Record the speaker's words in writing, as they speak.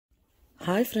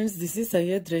Hi friends, this is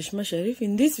Syed Reshma Sharif.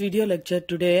 In this video lecture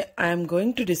today, I am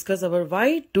going to discuss about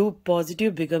why 2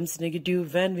 positive becomes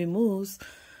negative when we move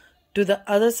to the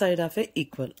other side of a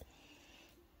equal.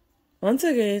 Once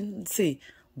again, see,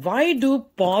 why do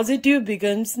positive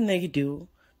becomes negative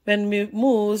when we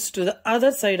move to the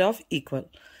other side of equal?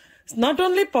 Not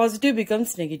only positive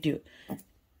becomes negative.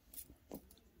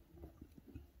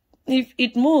 If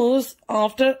it moves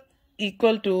after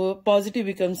equal to, positive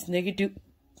becomes negative.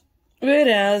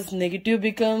 Whereas negative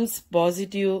becomes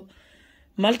positive,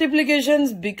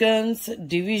 multiplications becomes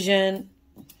division.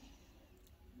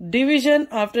 Division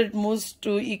after it moves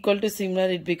to equal to similar,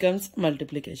 it becomes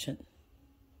multiplication.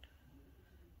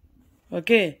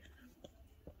 Okay.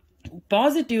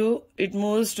 Positive, it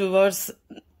moves towards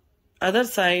other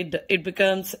side, it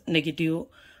becomes negative.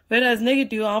 Whereas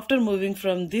negative, after moving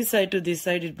from this side to this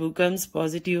side, it becomes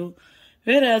positive.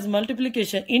 Whereas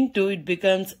multiplication into, it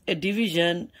becomes a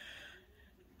division.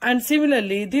 And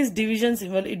similarly, this division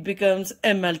symbol, it becomes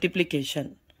a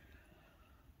multiplication.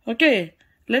 Okay,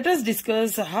 let us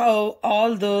discuss how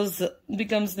all those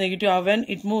becomes negative when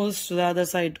it moves to the other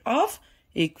side of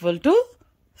equal to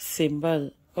symbol.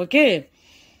 Okay,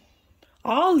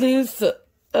 all these,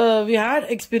 we had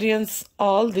experienced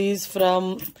all these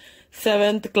from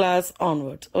 7th class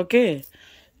onwards. Okay,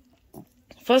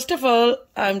 first of all,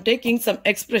 I am taking some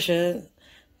expression,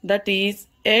 that is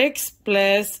x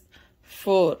plus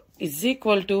 4 is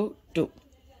equal to 2.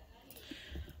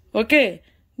 Okay,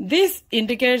 this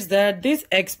indicates that this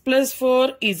x plus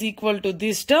 4 is equal to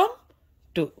this term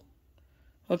 2.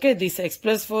 Okay, this x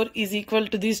plus 4 is equal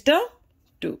to this term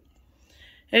 2.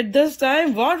 At this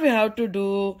time, what we have to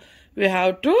do? We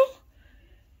have to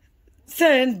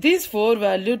send this 4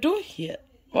 value to here.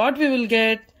 What we will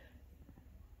get?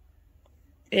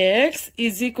 X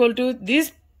is equal to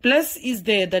this plus is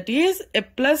there, that is a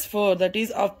plus 4, that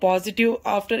is of positive.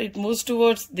 After it moves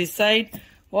towards this side,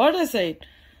 what is it?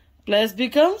 Plus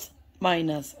becomes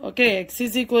minus. Okay, x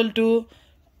is equal to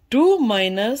 2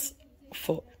 minus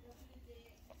 4.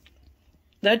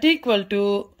 That equal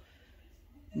to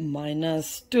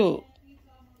minus 2.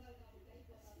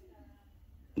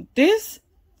 This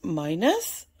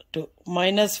minus 2.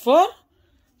 Minus 4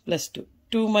 plus 2.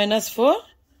 2 minus 4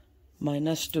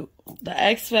 minus 2. The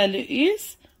x value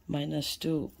is minus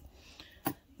 2.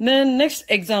 Then next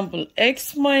example,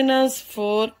 x minus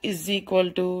 4 is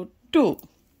equal to 2.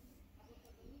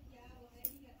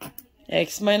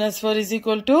 X minus 4 is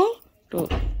equal to 2.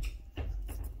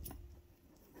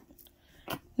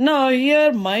 Now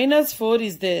here minus 4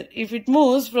 is there. If it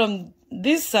moves from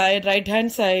this side, right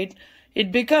hand side,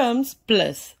 it becomes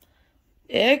plus.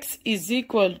 X is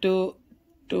equal to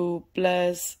 2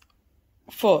 plus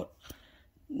 4.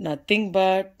 Nothing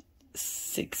but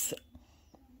 6.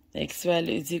 X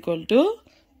value is equal to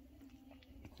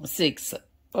 6.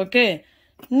 Okay.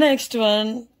 Next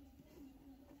one.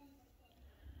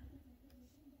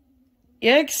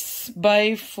 X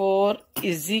by 4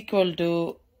 is equal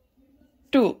to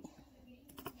 2.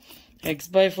 X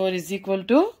by 4 is equal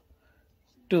to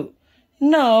 2.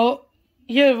 Now,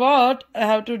 here what I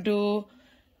have to do?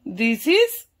 This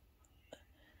is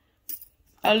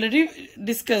already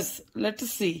discussed. Let us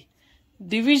see.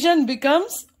 Division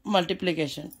becomes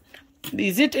multiplication.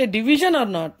 Is it a division or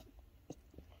not?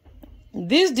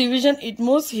 This division, it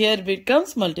moves here,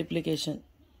 becomes multiplication.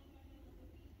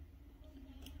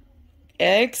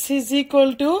 X is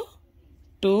equal to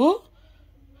 2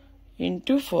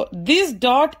 into 4. This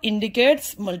dot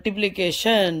indicates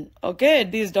multiplication. Okay,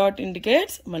 this dot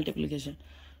indicates multiplication.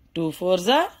 2 4s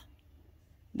are,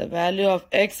 the value of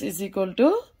x is equal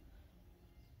to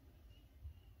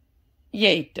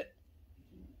 8.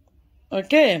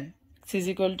 Okay, x is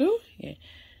equal to 8.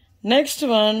 Next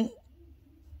one,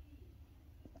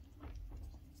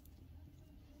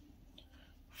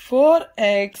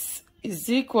 4x is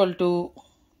equal to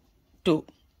 2.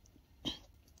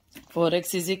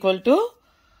 4x is equal to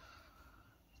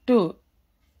 2.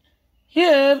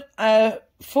 Here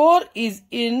 4 is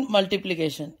in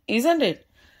multiplication, isn't it?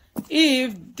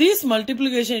 If this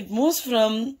multiplication, it moves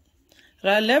from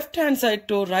left hand side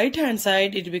to right hand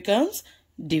side, it becomes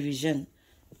division.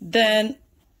 Then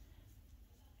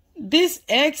this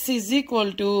x is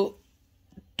equal to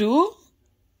 2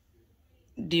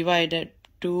 divided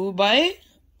 2 by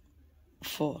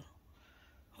 4.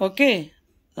 Okay,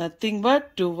 nothing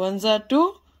but 2 1s are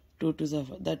 2, 2 2s are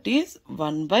 4. That is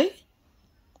 1 by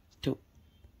 2.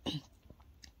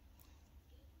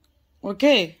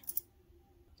 Okay.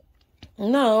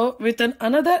 Now with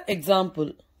another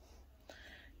example.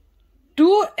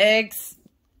 2x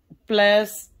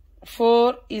plus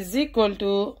 4 is equal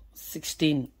to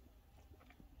 16.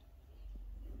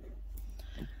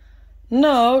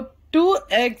 Now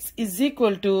 2x is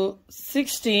equal to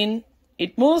 16.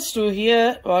 It moves to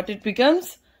here. What it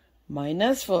becomes?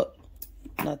 Minus 4.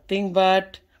 Nothing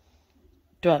but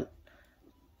 12.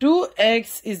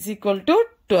 2x is equal to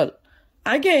 12.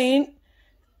 Again,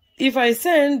 if I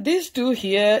send this 2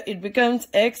 here, it becomes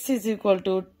x is equal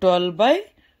to 12 by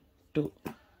 2.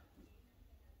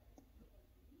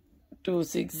 2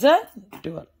 6 are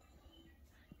 12.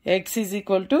 X is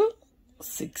equal to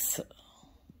 6.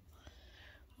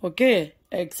 Okay,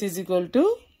 x is equal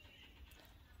to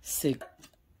 6.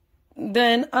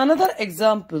 Then another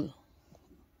example.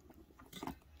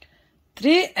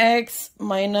 3x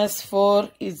minus 4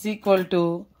 is equal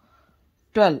to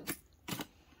 12.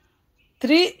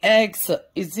 3x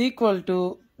is equal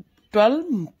to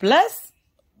 12 plus,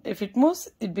 if it moves,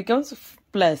 it becomes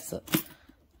plus.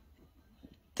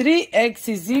 3x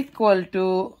is equal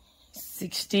to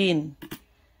 16.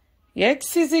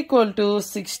 X is equal to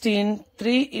 16.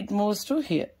 3, it moves to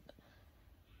here.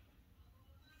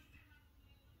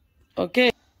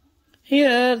 Okay.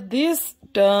 Here, this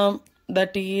term,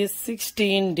 that is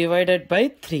 16 divided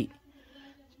by 3.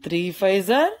 3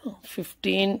 5s are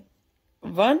 15.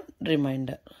 1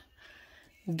 remainder.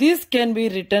 This can be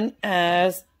written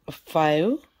as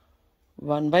 5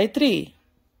 1 by 3.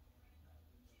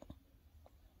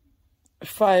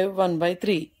 5 1 by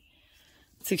 3.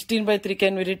 16 by 3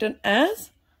 can be written as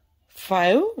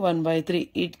 5 1 by 3.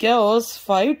 It goes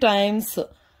 5 times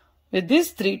with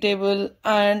this 3 table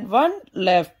and 1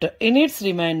 left in its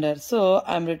remainder. So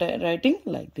I am writing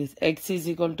like this. X is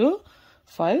equal to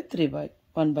 5 3 by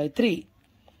 1 by 3.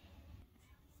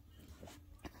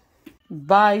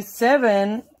 By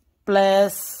 7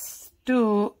 plus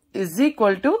 2 is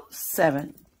equal to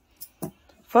 7.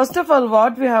 First of all,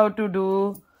 what we have to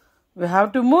do? We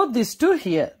have to move this 2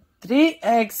 here.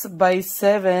 3x by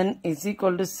 7 is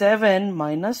equal to 7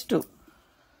 minus 2.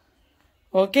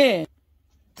 Okay.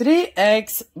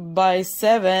 3x by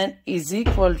 7 is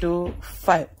equal to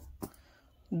 5.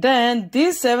 Then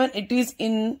this 7, it is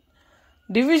in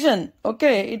division.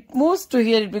 Okay, it moves to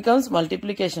here, it becomes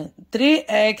multiplication.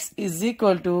 3x is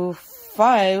equal to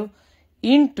 5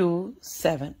 into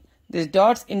 7. This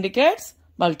dots indicates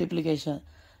multiplication.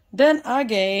 Then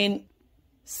again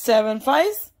 7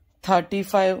 5s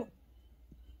 35.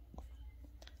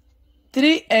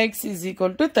 3x is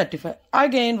equal to 35.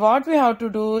 Again, what we have to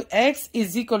do? X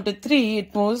is equal to 3.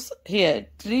 It moves here.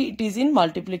 3, it is in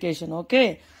multiplication.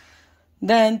 Okay.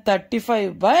 Then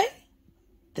 35 by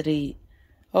 3.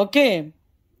 Okay.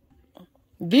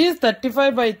 These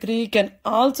 35 by 3 can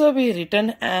also be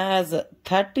written as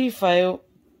 35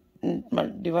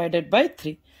 divided by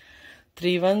 3.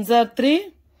 3 1s are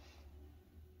 3.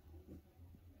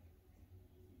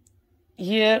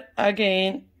 Here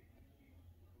again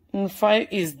 5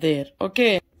 is there.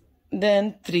 Okay.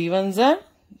 Then 3 1s are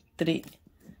 3.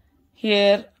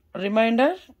 Here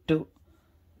remainder 2.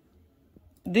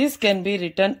 This can be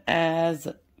written as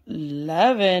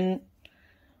 11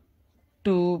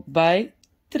 2 by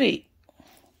 3.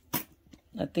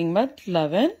 Nothing but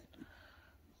 11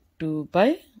 2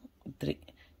 by 3.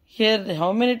 Here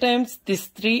how many times? This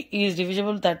 3 is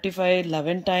divisible 35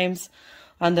 11 times,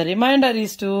 and the remainder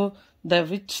is 2, the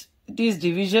which it is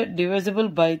divisible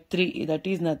by 3, that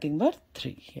is nothing but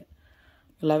 3 here.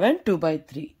 11 2 by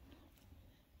 3.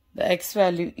 The x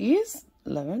value is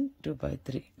 11 2 by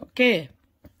 3. Okay.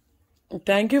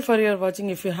 Thank you for your watching.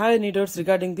 If you have any doubts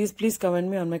regarding this, please comment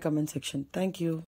me on my comment section. Thank you.